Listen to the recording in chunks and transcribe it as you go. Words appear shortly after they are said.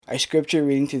Our scripture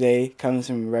reading today comes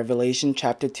from Revelation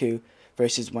chapter 2,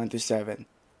 verses 1 through 7.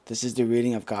 This is the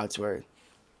reading of God's Word.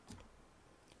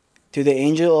 To the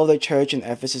angel of the church in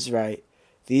Ephesus write,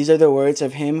 These are the words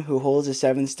of him who holds the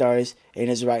 7 stars in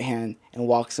his right hand and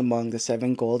walks among the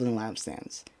 7 golden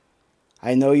lampstands.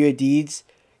 I know your deeds,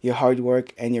 your hard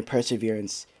work, and your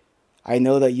perseverance. I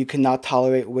know that you cannot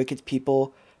tolerate wicked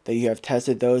people, that you have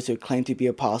tested those who claim to be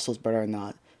apostles but are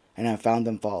not, and have found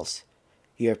them false.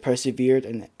 You have persevered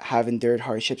and have endured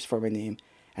hardships for my name,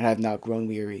 and have not grown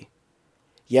weary.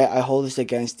 Yet I hold this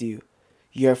against you.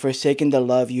 You have forsaken the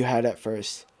love you had at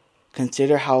first.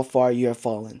 Consider how far you have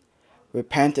fallen.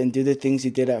 Repent and do the things you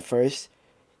did at first.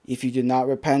 If you do not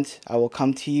repent, I will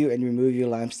come to you and remove your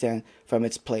lampstand from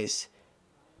its place.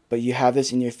 But you have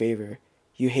this in your favor.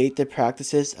 You hate the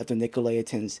practices of the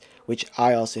Nicolaitans, which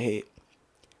I also hate.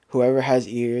 Whoever has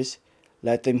ears,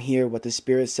 let them hear what the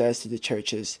Spirit says to the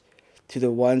churches. To the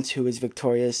ones who is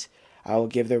victorious, I will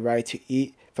give the right to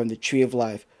eat from the tree of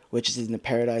life, which is in the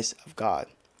paradise of God.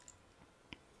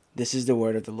 This is the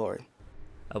word of the Lord.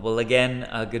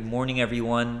 Good morning,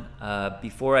 everyone.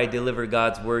 Before I deliver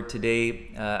God's word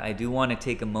today, I do want to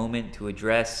take a moment to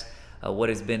address what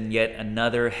has been yet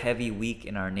another heavy week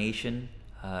in our nation.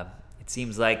 It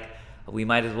seems like we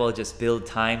might as well just build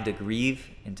time to grieve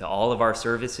into all of our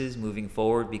services moving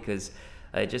forward, because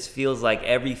it just feels like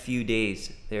every few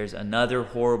days there's another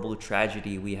horrible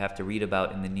tragedy we have to read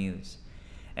about in the news.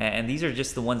 And these are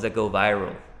just the ones that go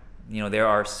viral. You know, there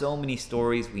are so many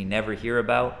stories we never hear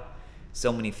about,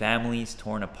 so many families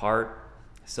torn apart,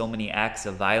 so many acts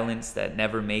of violence that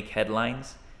never make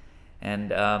headlines.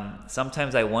 And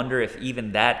sometimes I wonder if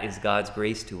even that is God's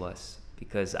grace to us,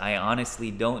 because I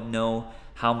honestly don't know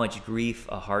how much grief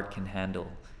a heart can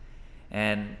handle.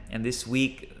 And this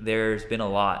week there's been a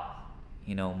lot.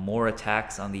 You know, more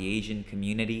attacks on the Asian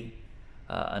community,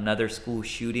 another school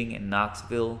shooting in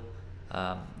Knoxville,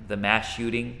 the mass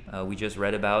shooting we just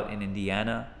read about in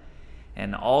Indiana,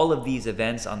 and all of these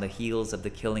events on the heels of the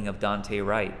killing of Daunte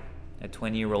Wright, a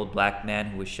 20-year-old black man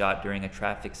who was shot during a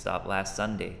traffic stop last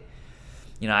Sunday.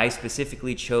 You know, I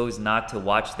specifically chose not to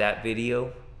watch that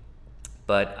video,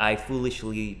 but I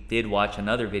foolishly did watch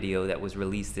another video that was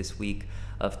released this week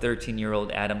of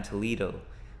 13-year-old Adam Toledo,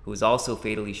 who was also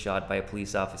fatally shot by a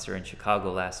police officer in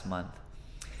Chicago last month.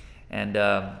 And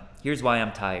here's why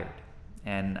I'm tired.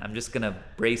 And I'm just going to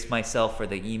brace myself for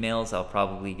the emails I'll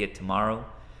probably get tomorrow.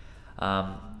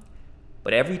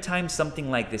 But every time something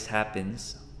like this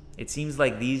happens, it seems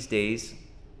like these days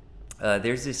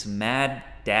there's this mad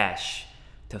dash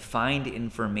to find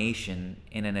information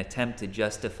in an attempt to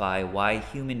justify why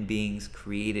human beings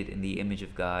created in the image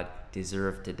of God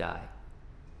deserve to die.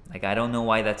 Like, I don't know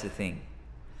why that's a thing.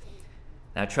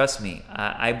 Now, trust me,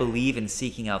 I believe in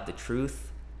seeking out the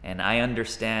truth, and I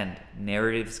understand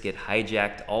narratives get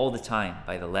hijacked all the time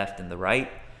by the left and the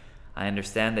right. I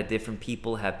understand that different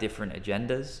people have different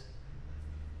agendas.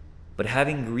 But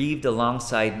having grieved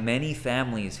alongside many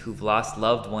families who've lost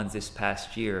loved ones this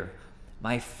past year,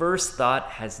 my first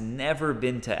thought has never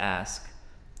been to ask,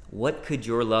 what could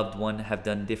your loved one have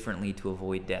done differently to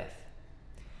avoid death?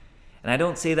 And I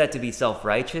don't say that to be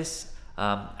self-righteous.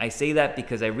 I say that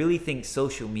because I really think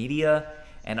social media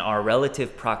and our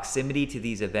relative proximity to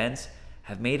these events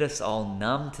have made us all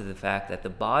numb to the fact that the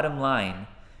bottom line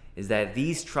is that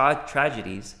these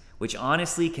tragedies, which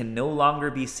honestly can no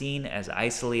longer be seen as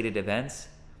isolated events,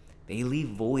 they leave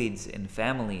voids in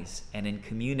families and in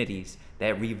communities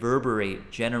that reverberate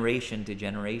generation to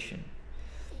generation.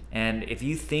 And if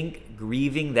you think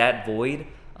grieving that void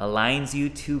aligns you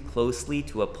too closely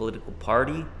to a political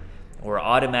party, or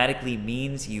automatically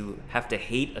means you have to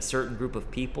hate a certain group of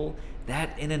people,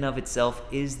 that in and of itself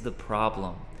is the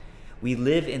problem. We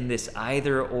live in this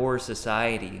either-or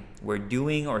society where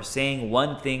doing or saying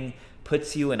one thing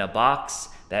puts you in a box.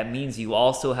 That means you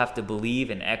also have to believe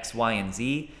in X, Y, and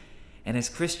Z. And as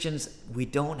Christians, we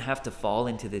don't have to fall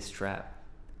into this trap.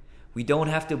 We don't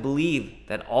have to believe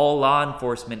that all law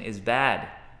enforcement is bad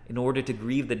in order to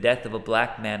grieve the death of a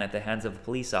black man at the hands of a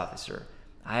police officer.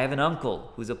 I have an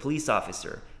uncle who's a police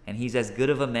officer, and he's as good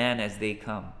of a man as they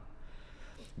come.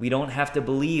 We don't have to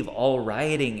believe all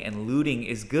rioting and looting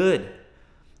is good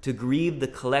to grieve the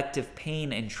collective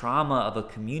pain and trauma of a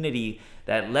community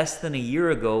that less than a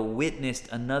year ago witnessed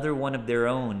another one of their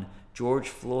own, George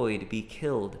Floyd, be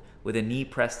killed with a knee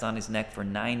pressed on his neck for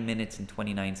 9 minutes and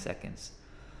 29 seconds.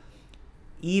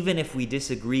 Even if we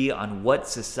disagree on what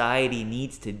society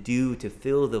needs to do to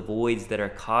fill the voids that are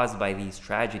caused by these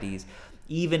tragedies,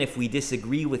 even if we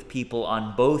disagree with people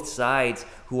on both sides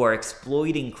who are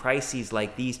exploiting crises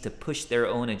like these to push their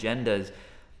own agendas,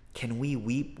 can we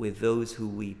weep with those who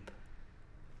weep?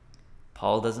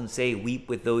 Paul doesn't say weep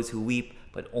with those who weep,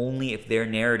 but only if their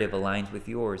narrative aligns with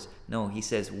yours. No, he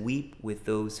says weep with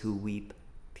those who weep,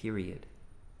 period.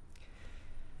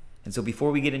 And so before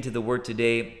we get into the word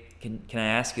today, can I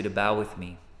ask you to bow with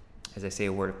me as I say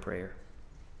a word of prayer?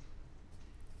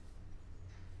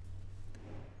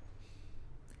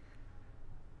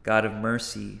 God of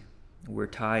mercy, we're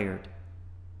tired.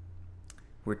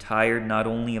 We're tired not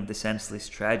only of the senseless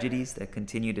tragedies that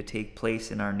continue to take place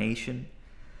in our nation.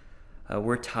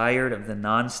 We're tired of the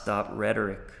nonstop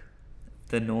rhetoric,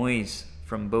 the noise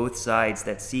from both sides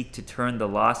that seek to turn the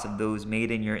loss of those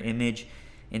made in your image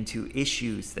into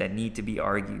issues that need to be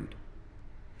argued.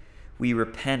 We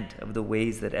repent of the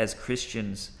ways that as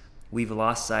Christians we've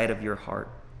lost sight of your heart,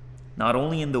 not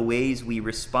only in the ways we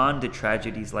respond to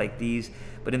tragedies like these,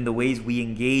 but in the ways we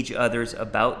engage others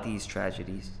about these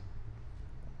tragedies.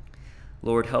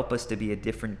 Lord, help us to be a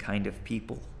different kind of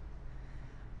people.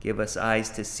 Give us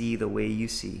eyes to see the way you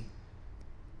see.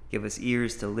 Give us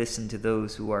ears to listen to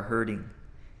those who are hurting.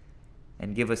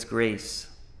 And give us grace,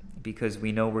 because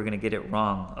we know we're going to get it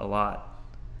wrong a lot.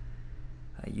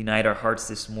 Unite our hearts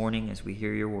this morning as we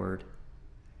hear your word.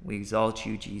 We exalt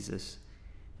you, Jesus,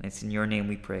 and it's in your name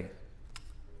we pray.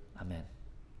 Amen.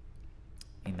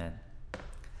 Amen.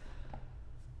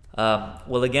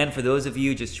 Well, again, for those of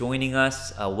you just joining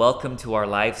us, welcome to our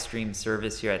live stream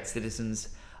service here at Citizens.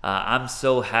 I'm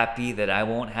so happy that I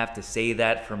won't have to say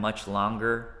that for much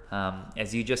longer.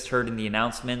 As you just heard in the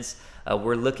announcements,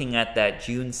 we're looking at that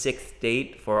June 6th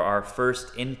date for our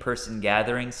first in-person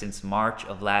gathering since March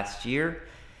of last year.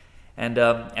 And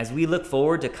as we look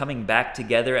forward to coming back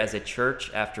together as a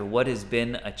church after what has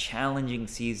been a challenging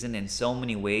season in so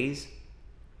many ways,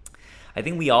 I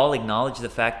think we all acknowledge the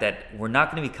fact that we're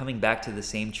not going to be coming back to the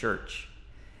same church.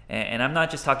 And I'm not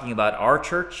just talking about our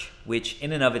church, which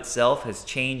in and of itself has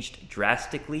changed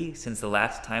drastically since the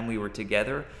last time we were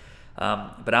together,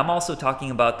 but I'm also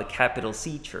talking about the capital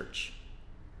C church.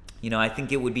 I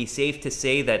think it would be safe to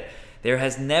say that there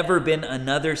has never been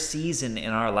another season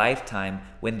in our lifetime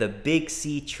when the big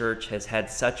C church has had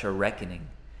such a reckoning,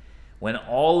 when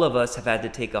all of us have had to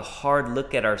take a hard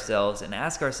look at ourselves and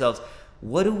ask ourselves,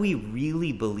 what do we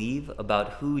really believe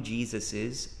about who Jesus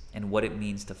is and what it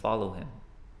means to follow him?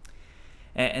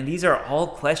 And these are all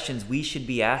questions we should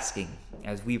be asking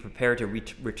as we prepare to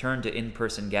return to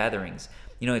in-person gatherings.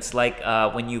 It's like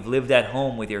when you've lived at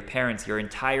home with your parents your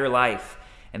entire life,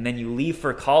 and then you leave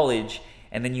for college,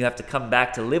 and then you have to come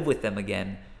back to live with them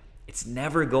again. It's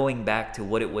never going back to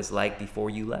what it was like before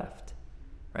you left,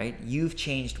 right? You've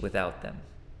changed without them.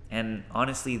 And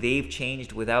honestly, they've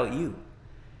changed without you.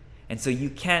 And so you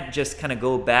can't just kind of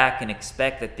go back and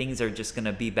expect that things are just going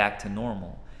to be back to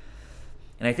normal.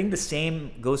 And I think the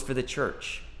same goes for the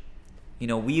church.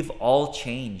 We've all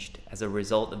changed as a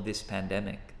result of this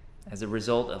pandemic, as a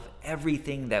result of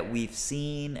everything that we've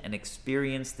seen and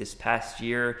experienced this past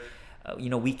year.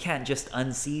 We can't just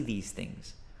unsee these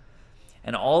things.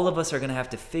 And all of us are going to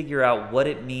have to figure out what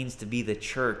it means to be the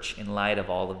church in light of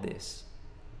all of this.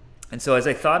 And so as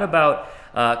I thought about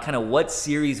kind of what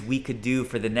series we could do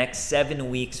for the next 7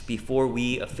 weeks before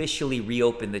we officially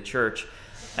reopen the church,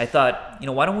 I thought,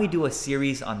 why don't we do a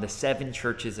series on the 7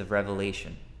 churches of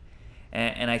Revelation?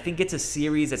 And I think it's a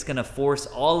series that's going to force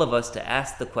all of us to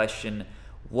ask the question,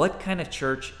 what kind of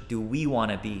church do we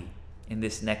want to be in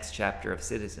this next chapter of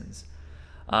Citizens?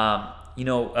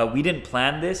 We didn't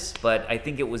plan this, but I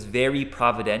think it was very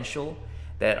providential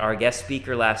that our guest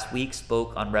speaker last week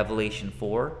spoke on Revelation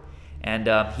 4,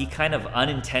 and he kind of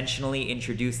unintentionally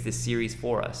introduced this series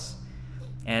for us.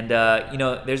 And,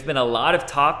 there's been a lot of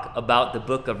talk about the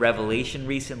book of Revelation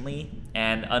recently,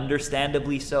 and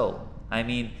understandably so. I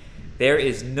mean, there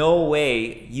is no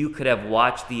way you could have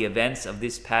watched the events of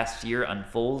this past year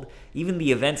unfold, even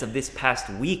the events of this past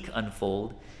week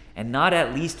unfold, and not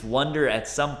at least wonder at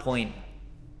some point,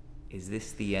 is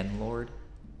this the end, Lord?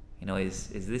 Is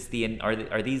this the end?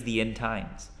 Are these the end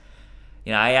times?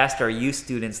 I asked our youth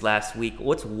students last week,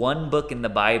 what's one book in the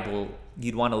Bible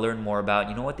you'd want to learn more about?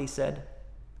 You know what they said?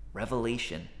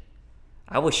 Revelation.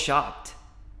 I was shocked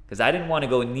because I didn't want to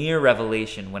go near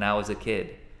Revelation when I was a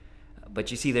kid. But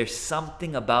you see, there's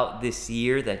something about this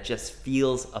year that just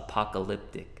feels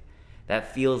apocalyptic.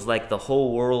 That feels like the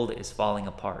whole world is falling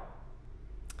apart.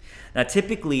 Now,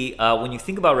 typically, when you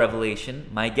think about Revelation,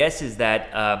 my guess is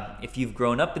that if you've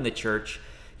grown up in the church,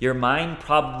 your mind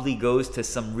probably goes to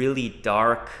some really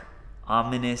dark,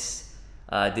 ominous,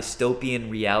 dystopian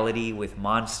reality with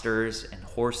monsters and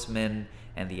horsemen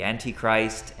and the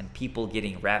Antichrist and people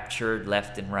getting raptured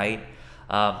left and right.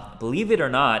 Believe it or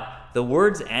not, the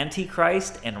words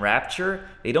Antichrist and rapture,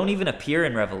 they don't even appear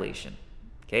in Revelation.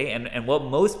 Okay, and what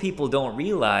most people don't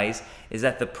realize is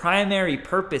that the primary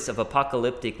purpose of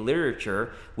apocalyptic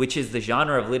literature, which is the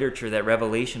genre of literature that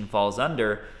Revelation falls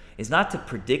under, is not to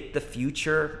predict the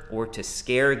future or to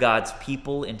scare God's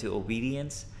people into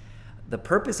obedience. The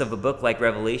purpose of a book like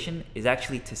Revelation is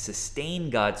actually to sustain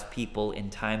God's people in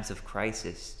times of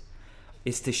crisis.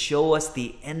 It's to show us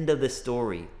the end of the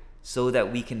story so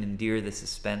that we can endure the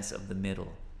suspense of the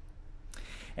middle.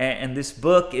 And this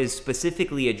book is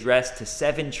specifically addressed to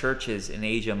 7 churches in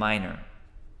Asia Minor.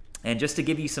 And just to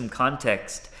give you some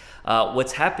context,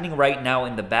 what's happening right now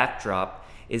in the backdrop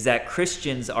is that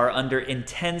Christians are under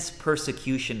intense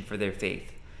persecution for their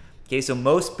faith. Okay, so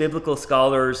most biblical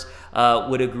scholars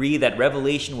would agree that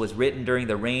Revelation was written during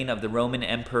the reign of the Roman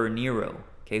Emperor Nero,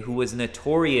 okay, who was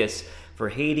notorious for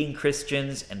hating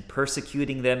Christians and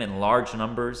persecuting them in large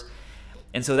numbers.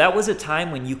 And so that was a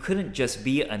time when you couldn't just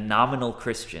be a nominal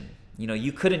Christian.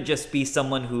 You couldn't just be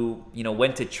someone who,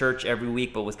 went to church every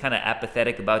week but was kind of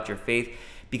apathetic about your faith,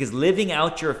 because living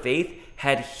out your faith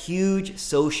had huge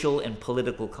social and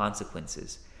political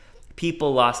consequences.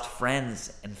 People lost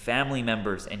friends and family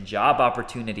members and job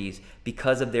opportunities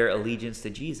because of their allegiance to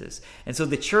Jesus. And so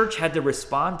the church had to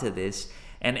respond to this,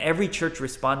 and every church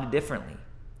responded differently.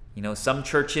 Some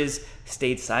churches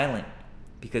stayed silent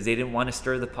because they didn't want to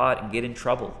stir the pot and get in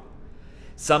trouble.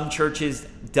 Some churches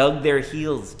dug their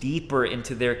heels deeper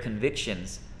into their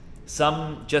convictions.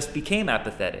 Some just became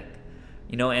apathetic,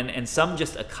 and some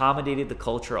just accommodated the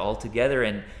culture altogether.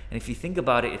 And if you think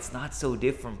about it, it's not so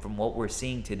different from what we're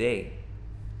seeing today.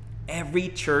 Every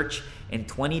church in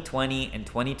 2020 and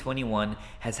 2021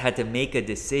 has had to make a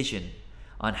decision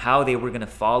on how they were going to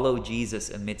follow Jesus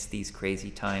amidst these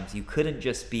crazy times. You couldn't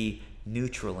just be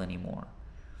neutral anymore.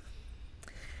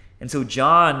 And so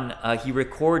John, he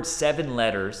records 7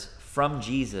 letters from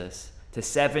Jesus to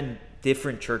 7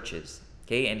 different churches,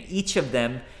 okay? And each of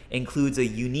them includes a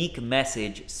unique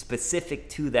message specific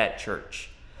to that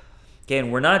church. Okay,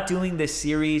 and we're not doing this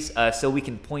series so we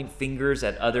can point fingers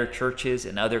at other churches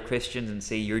and other Christians and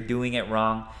say, you're doing it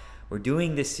wrong. We're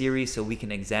doing this series so we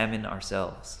can examine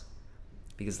ourselves.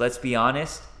 Because let's be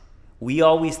honest, we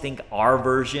always think our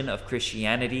version of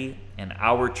Christianity and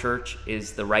our church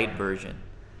is the right version.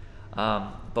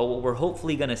 But what we're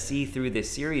hopefully going to see through this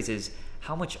series is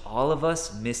how much all of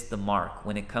us miss the mark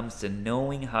when it comes to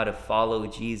knowing how to follow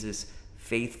Jesus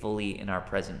faithfully in our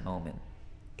present moment.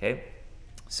 Okay?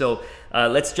 So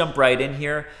let's jump right in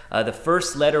here. The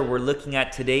first letter we're looking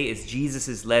at today is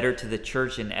Jesus' letter to the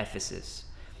church in Ephesus.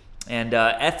 And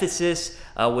Ephesus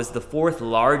was the 4th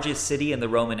largest city in the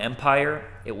Roman Empire.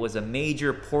 It was a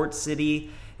major port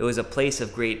city. It was a place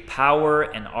of great power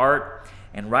and art.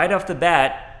 And right off the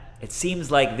bat, it seems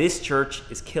like this church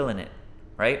is killing it,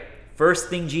 right? First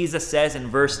thing Jesus says in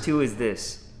verse 2 is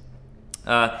this.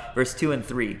 Verse 2 and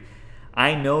 3.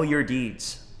 I know your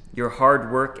deeds, your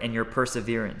hard work, and your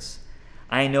perseverance.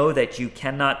 I know that you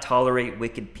cannot tolerate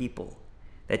wicked people,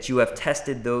 that you have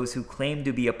tested those who claim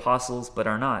to be apostles but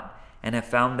are not, and have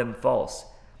found them false.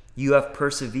 You have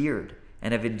persevered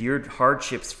and have endured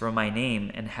hardships for my name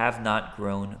and have not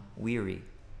grown weary.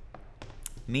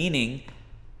 Meaning,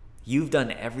 you've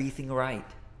done everything right.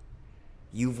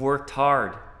 You've worked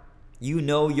hard. You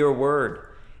know your word.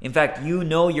 In fact, you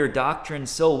know your doctrine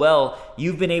so well,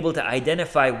 you've been able to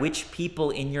identify which people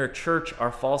in your church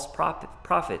are false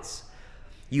prophets.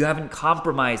 You haven't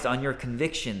compromised on your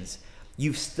convictions.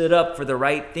 You've stood up for the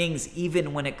right things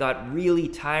even when it got really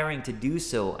tiring to do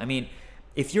so. I mean,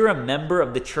 if you're a member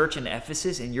of the church in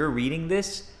Ephesus and you're reading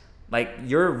this,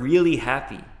 you're really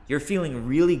happy. You're feeling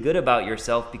really good about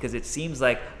yourself because it seems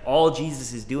like all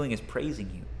Jesus is doing is praising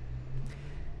you.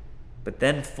 But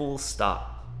then full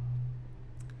stop.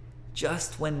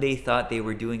 Just when they thought they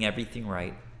were doing everything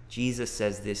right, Jesus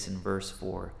says this in verse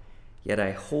 4. Yet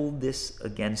I hold this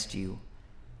against you.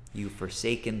 You've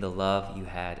forsaken the love you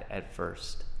had at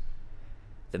first.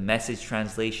 The Message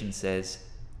translation says,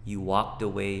 you walked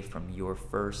away from your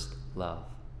first love.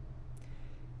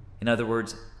 In other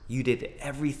words, you did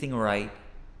everything right,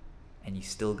 and you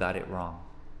still got it wrong.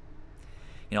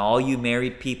 All you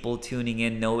married people tuning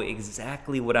in know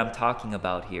exactly what I'm talking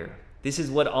about here. This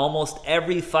is what almost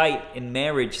every fight in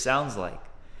marriage sounds like.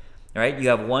 All right? You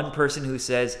have one person who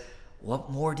says,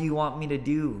 what more do you want me to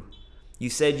do? You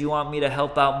said you want me to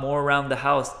help out more around the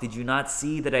house. Did you not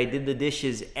see that I did the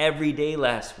dishes every day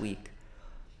last week?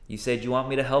 You said you want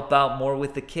me to help out more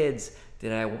with the kids.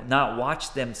 Did I not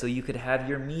watch them so you could have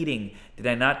your meeting? Did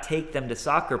I not take them to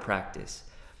soccer practice?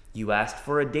 You asked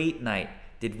for a date night.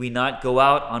 Did we not go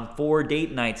out on 4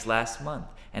 date nights last month?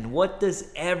 And what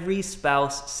does every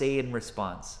spouse say in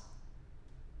response?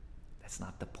 That's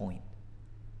not the point.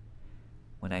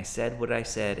 When I said what I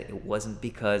said, it wasn't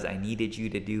because I needed you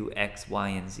to do X, Y,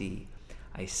 and Z.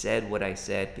 I said what I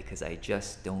said because I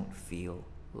just don't feel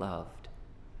loved.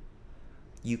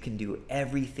 You can do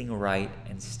everything right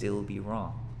and still be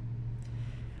wrong.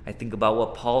 I think about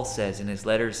what Paul says in his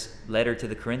letter to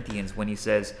the Corinthians when he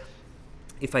says,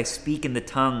 if I speak in the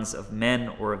tongues of men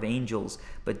or of angels,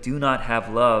 but do not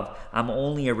have love, I'm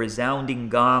only a resounding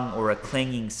gong or a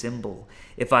clanging cymbal.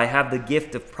 If I have the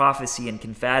gift of prophecy and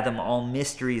can fathom all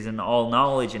mysteries and all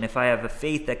knowledge, and if I have a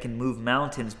faith that can move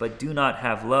mountains, but do not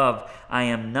have love, I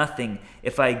am nothing.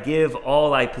 If I give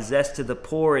all I possess to the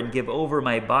poor and give over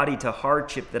my body to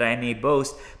hardship that I may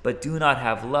boast, but do not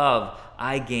have love,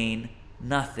 I gain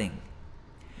nothing.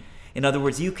 In other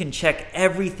words, you can check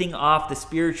everything off the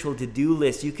spiritual to-do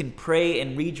list. You can pray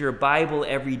and read your Bible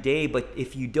every day, but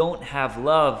if you don't have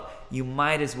love, you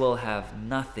might as well have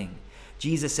nothing.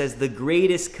 Jesus says the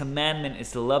greatest commandment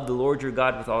is to love the Lord your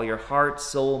God with all your heart,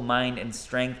 soul, mind, and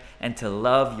strength, and to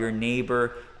love your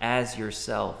neighbor as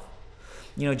yourself.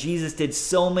 You know, Jesus did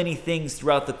so many things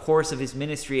throughout the course of his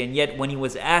ministry, and yet when he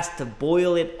was asked to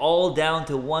boil it all down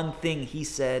to one thing, he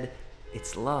said,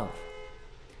 it's love.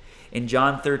 In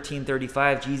John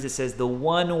 13:35, Jesus says, the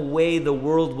one way the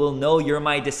world will know you're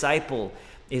my disciple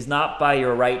is not by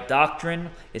your right doctrine,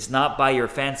 it's not by your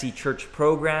fancy church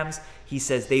programs. He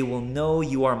says, they will know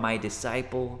you are my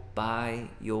disciple by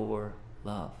your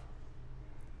love.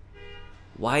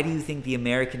 Why do you think the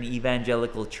American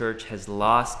evangelical church has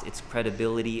lost its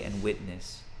credibility and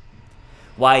witness?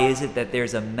 Why is it that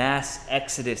there's a mass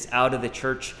exodus out of the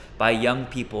church by young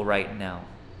people right now?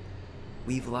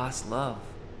 We've lost love.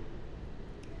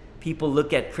 People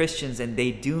look at Christians and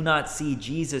they do not see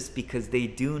Jesus because they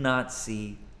do not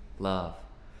see love.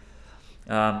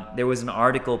 There was an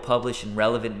article published in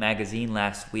Relevant magazine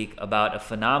last week about a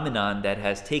phenomenon that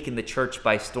has taken the church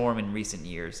by storm in recent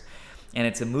years. And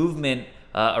it's a movement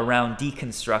around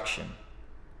deconstruction.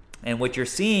 And what you're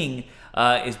seeing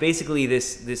is basically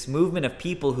this movement of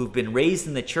people who've been raised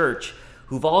in the church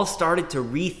who've all started to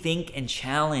rethink and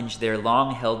challenge their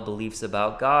long-held beliefs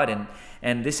about God.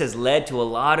 And this has led to a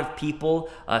lot of people,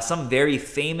 some very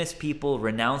famous people,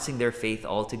 renouncing their faith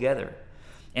altogether.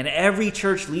 And every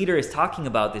church leader is talking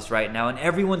about this right now, and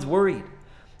everyone's worried.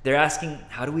 They're asking,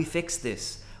 how do we fix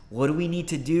this? What do we need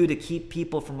to do to keep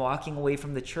people from walking away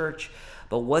from the church?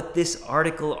 But what this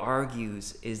article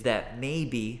argues is that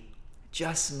maybe,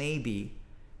 just maybe,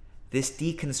 this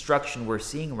deconstruction we're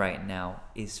seeing right now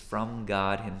is from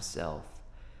God himself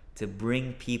to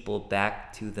bring people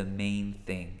back to the main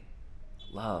thing,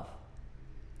 love.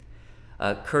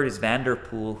 Curtis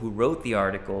Vanderpool, who wrote the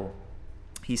article,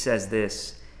 he says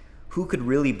this: who could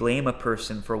really blame a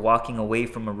person for walking away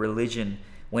from a religion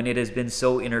when it has been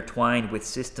so intertwined with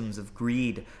systems of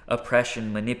greed,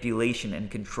 oppression, manipulation, and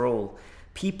control?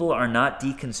 People are not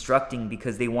deconstructing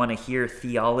because they want to hear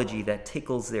theology that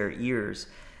tickles their ears.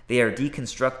 They are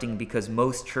deconstructing because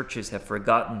most churches have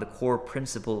forgotten the core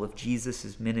principle of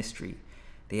Jesus' ministry.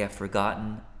 They have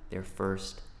forgotten their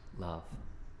first love.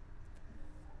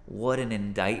 What an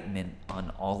indictment on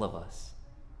all of us.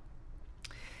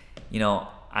 You know,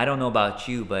 I don't know about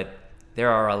you, but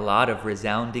there are a lot of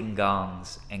resounding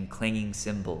gongs and clanging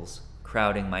cymbals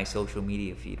crowding my social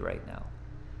media feed right now.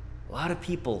 A lot of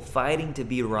people fighting to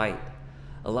be right.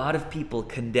 A lot of people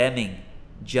condemning,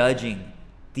 judging,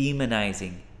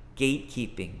 demonizing,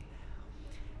 gatekeeping.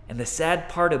 And the sad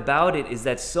part about it is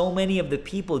that so many of the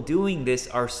people doing this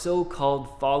are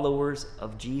so-called followers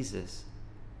of Jesus.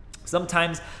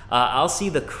 Sometimes I'll see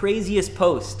the craziest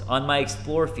post on my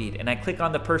Explore feed, and I click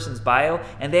on the person's bio,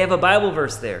 and they have a Bible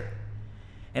verse there.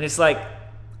 And it's like,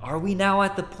 are we now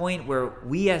at the point where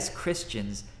we as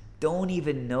Christians don't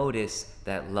even notice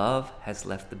that love has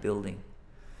left the building?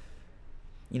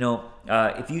 You know,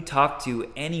 if you talk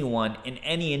to anyone in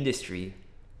any industry,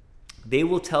 they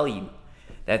will tell you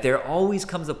that there always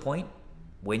comes a point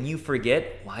when you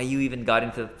forget why you even got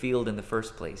into the field in the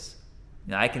first place.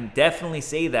 Now, I can definitely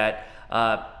say that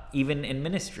even in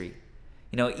ministry.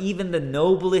 You know, even the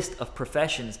noblest of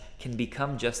professions can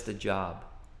become just a job.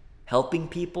 Helping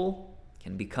people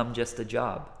can become just a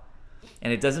job.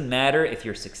 And it doesn't matter if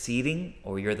you're succeeding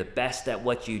or you're the best at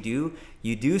what you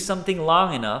do something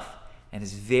long enough, and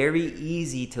it's very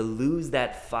easy to lose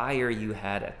that fire you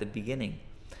had at the beginning.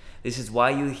 This is why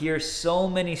you hear so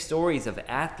many stories of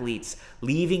athletes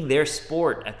leaving their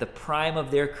sport at the prime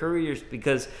of their careers,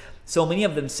 because so many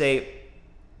of them say,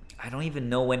 I don't even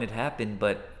know when it happened,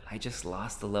 but I just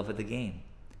lost the love of the game.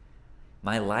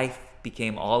 My life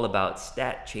became all about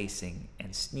stat chasing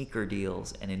and sneaker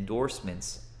deals and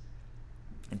endorsements.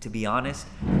 And to be honest,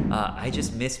 I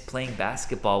just missed playing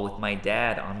basketball with my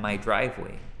dad on my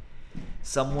driveway.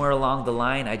 Somewhere along the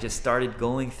line, I just started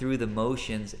going through the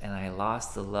motions and I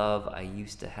lost the love I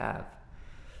used to have.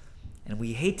 And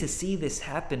we hate to see this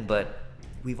happen, but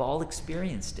we've all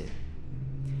experienced it.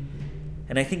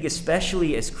 And I think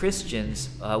especially as Christians,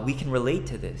 we can relate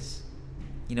to this.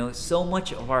 You know, so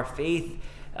much of our faith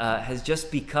has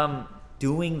just become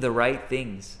doing the right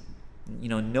things. You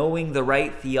know, knowing the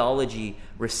right theology,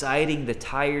 reciting the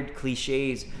tired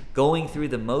cliches, going through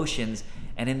the motions,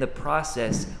 and in the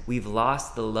process, we've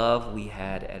lost the love we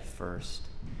had at first.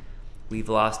 We've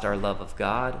lost our love of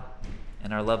God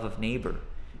and our love of neighbor.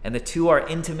 And the two are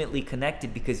intimately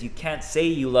connected because you can't say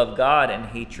you love God and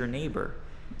hate your neighbor.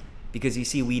 Because you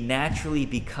see, we naturally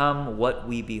become what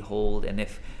we behold. And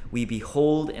if we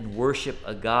behold and worship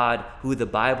a God who the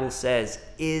Bible says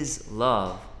is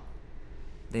love,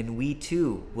 then we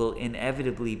too will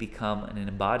inevitably become an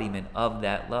embodiment of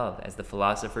that love. As the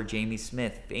philosopher Jamie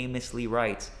Smith famously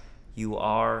writes, you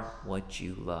are what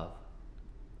you love.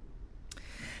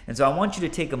 And so I want you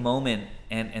to take a moment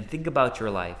and think about your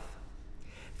life.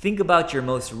 Think about your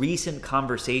most recent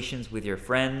conversations with your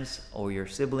friends or your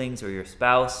siblings or your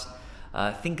spouse.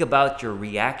 Think about your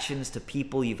reactions to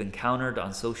people you've encountered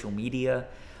on social media.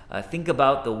 Think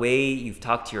about the way you've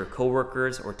talked to your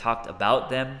coworkers or talked about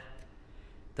them.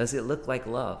 Does it look like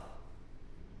love?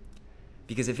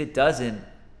 Because if it doesn't,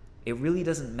 it really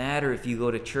doesn't matter if you go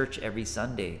to church every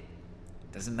Sunday.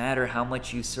 It doesn't matter how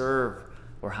much you serve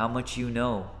or how much you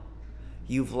know.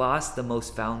 You've lost the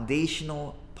most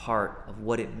foundational part of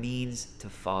what it means to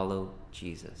follow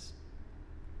Jesus.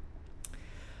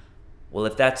 Well,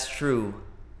 if that's true,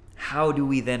 how do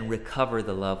we then recover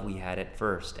the love we had at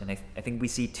first? And I think we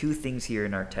see two things here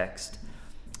in our text.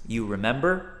 You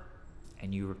remember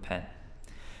and you repent.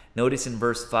 Notice in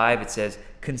verse 5 it says,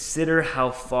 consider how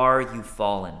far you've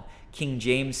fallen. King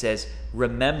James says,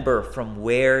 remember from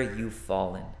where you've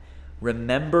fallen.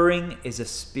 Remembering is a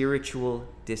spiritual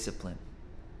discipline.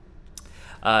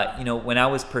 When I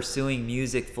was pursuing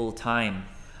music full time,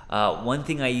 one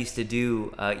thing I used to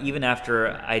do, even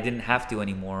after I didn't have to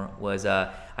anymore, was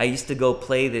I used to go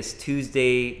play this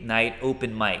Tuesday night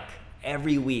open mic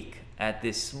every week at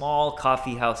this small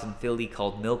coffee house in Philly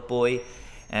called Milk Boy.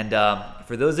 And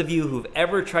for those of you who've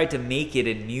ever tried to make it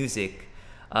in music,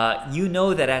 you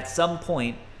know that at some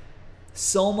point,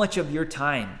 so much of your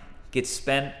time gets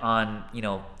spent on,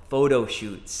 photo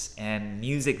shoots and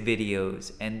music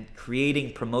videos and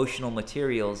creating promotional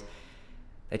materials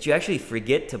that you actually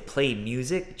forget to play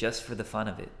music just for the fun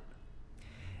of it.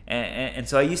 And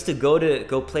so I used to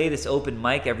go play this open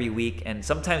mic every week, and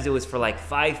sometimes it was for like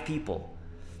 5 people.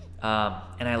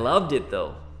 And I loved it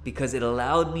though, because it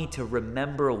allowed me to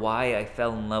remember why I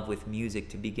fell in love with music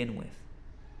to begin with.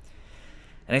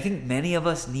 And I think many of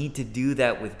us need to do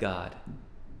that with God.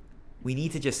 We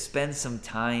need to just spend some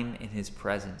time in His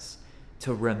presence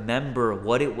to remember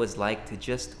what it was like to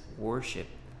just worship,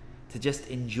 to just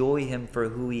enjoy Him for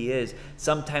who He is.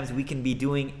 Sometimes we can be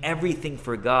doing everything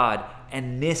for God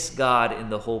and miss God in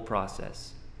the whole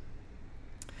process.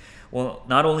 Well,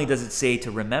 not only does it say to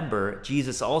remember,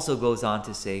 Jesus also goes on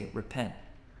to say, repent.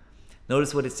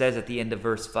 Notice what it says at the end of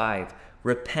verse 5.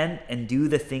 Repent and do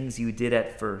the things you did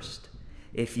at first.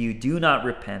 If you do not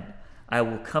repent, I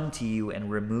will come to you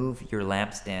and remove your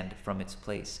lampstand from its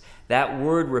place. That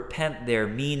word repent there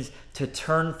means to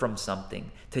turn from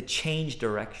something, to change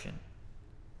direction.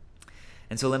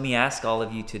 And so let me ask all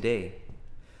of you today,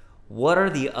 what are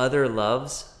the other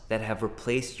loves that have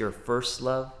replaced your first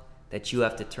love that you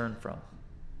have to turn from?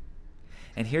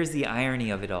 And here's the irony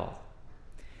of it all,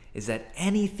 is that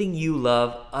anything you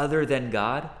love other than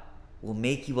God will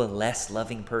make you a less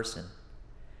loving person.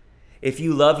 If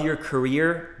you love your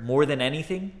career more than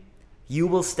anything, you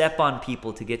will step on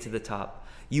people to get to the top.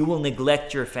 You will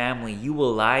neglect your family. You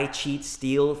will lie, cheat,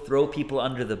 steal, throw people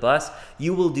under the bus.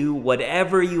 You will do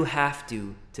whatever you have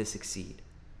to succeed.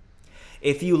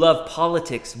 If you love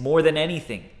politics more than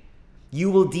anything, you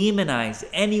will demonize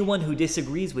anyone who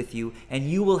disagrees with you, and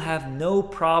you will have no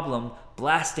problem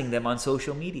blasting them on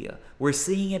social media. We're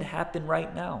seeing it happen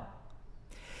right now.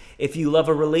 If you love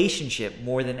a relationship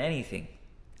more than anything,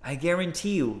 I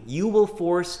guarantee you, you will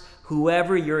force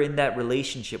whoever you're in that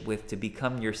relationship with to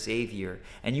become your savior,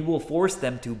 and you will force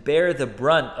them to bear the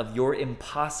brunt of your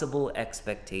impossible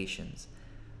expectations.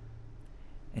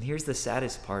 And here's the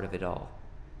saddest part of it all.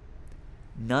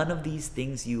 None of these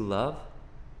things you love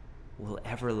will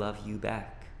ever love you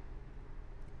back.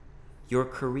 Your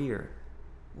career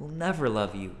will never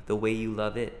love you the way you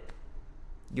love it.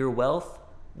 Your wealth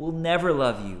will never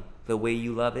love you the way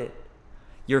you love it.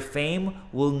 Your fame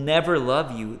will never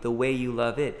love you the way you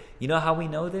love it. You know how we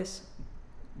know this?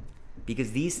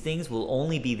 Because these things will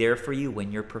only be there for you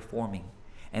when you're performing,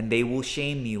 and they will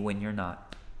shame you when you're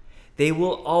not. They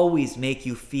will always make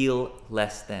you feel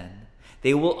less than.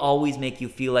 They will always make you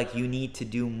feel like you need to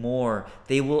do more.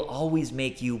 They will always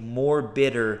make you more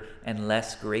bitter and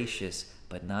less gracious,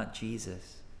 but not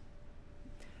Jesus.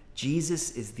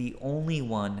 Jesus is the only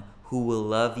one who will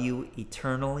love you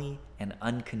eternally and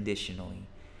unconditionally.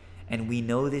 And we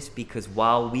know this because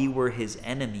while we were his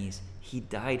enemies, he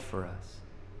died for us.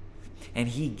 And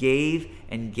he gave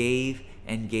and gave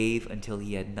and gave until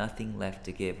he had nothing left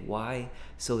to give. Why?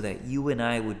 So that you and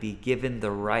I would be given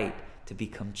the right to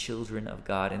become children of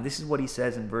God. And this is what he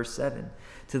says in verse 7.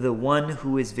 To the one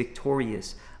who is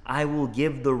victorious, I will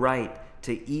give the right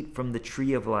to eat from the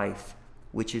tree of life,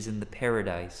 which is in the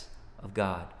paradise of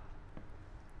God.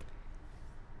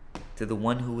 To the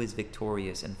one who is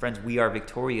victorious. And friends, we are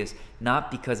victorious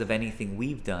not because of anything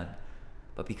we've done,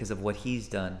 but because of what he's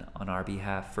done on our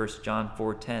behalf. 1 John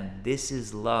 4:10. This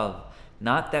is love,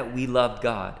 not that we loved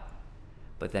God,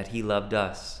 but that he loved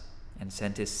us and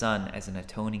sent his Son as an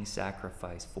atoning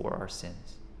sacrifice for our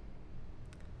sins.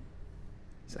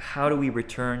 So how do we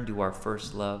return to our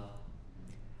first love?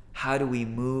 How do we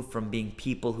move from being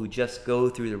people who just go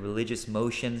through the religious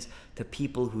motions to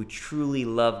people who truly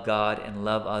love God and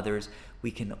love others?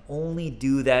 We can only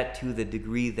do that to the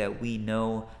degree that we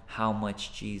know how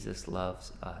much Jesus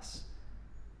loves us.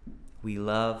 We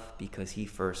love because he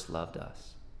first loved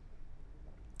us.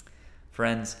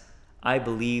 Friends, I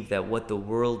believe that what the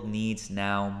world needs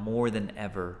now more than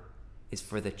ever is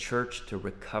for the church to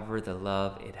recover the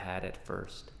love it had at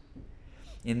first.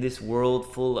 In this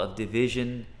world full of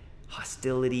division,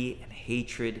 hostility, and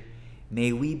hatred,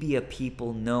 may we be a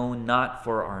people known not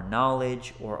for our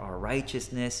knowledge or our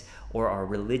righteousness or our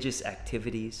religious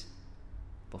activities,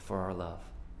 but for our love.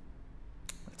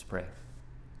 Let's pray.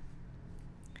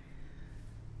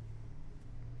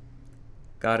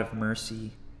 God of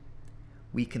mercy,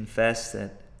 we confess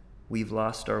that we've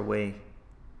lost our way.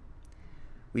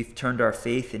 We've turned our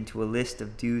faith into a list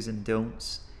of do's and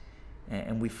don'ts,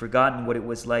 and we've forgotten what it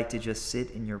was like to just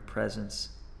sit in your presence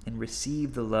and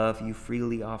receive the love you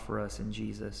freely offer us in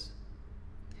Jesus.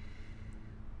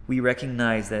 We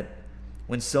recognize that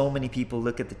when so many people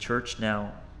look at the church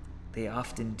now, they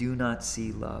often do not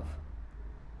see love.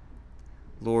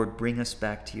 Lord, bring us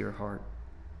back to your heart.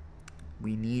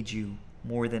 We need you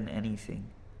more than anything.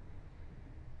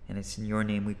 And it's in your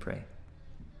name we pray.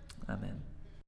 Amen.